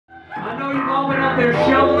all been out there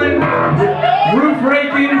shoveling, roof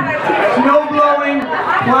raking, snow blowing,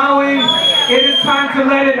 plowing. It is time to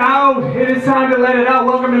let it out. It is time to let it out.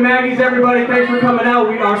 Welcome to Maggy's, everybody. Thanks for coming out.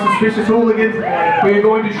 We are Suspicious Hooligans. We are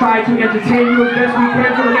going to try to entertain you as best we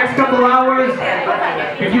can for the next couple hours.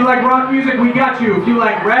 If you like rock music, we got you. If you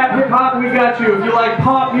like rap, hip-hop, we got you. If you like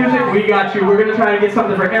pop music, we got you. We're going to try to get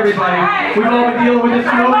something for everybody. We've all been dealing with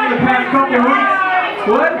this snow for the past couple of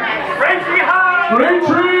weeks. What? Braintree High!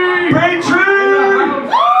 Braintree! Braintree!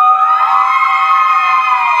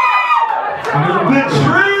 The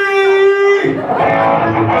tree!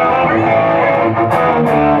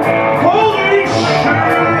 Holy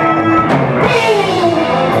shit!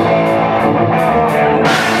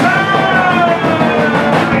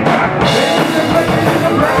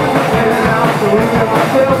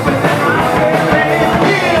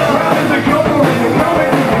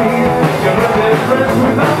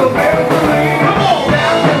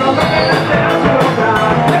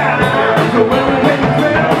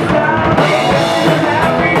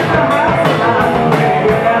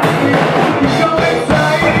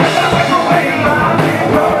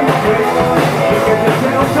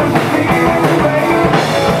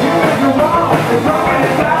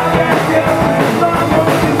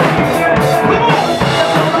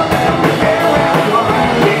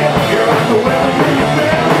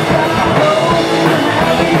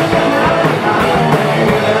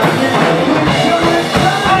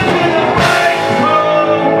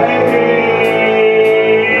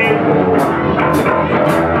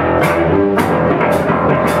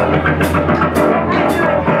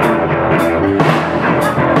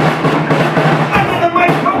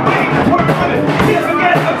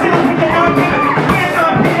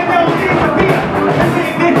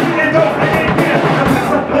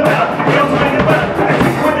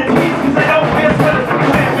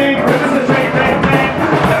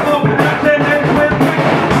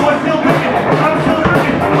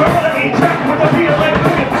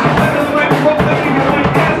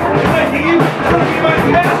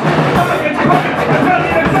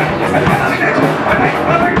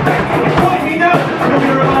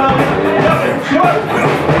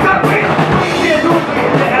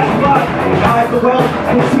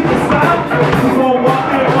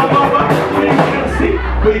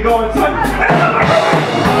 Where you going, son?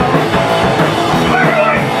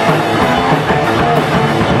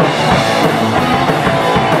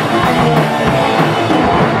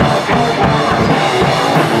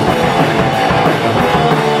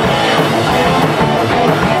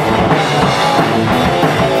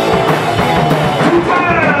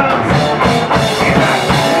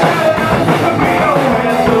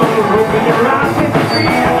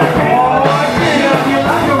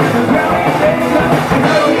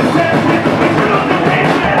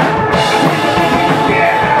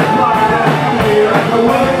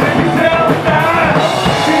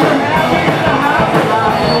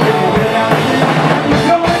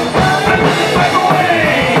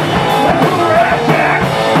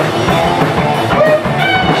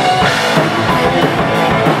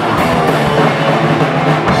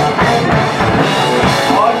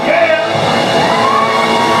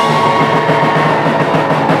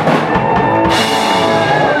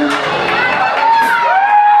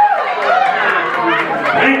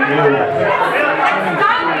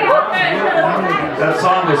 That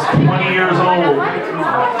song is 20 years old.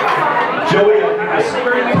 Joey was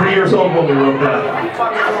 3 years old when we wrote that.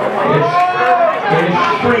 Ish.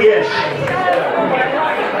 3-ish.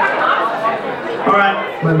 All right.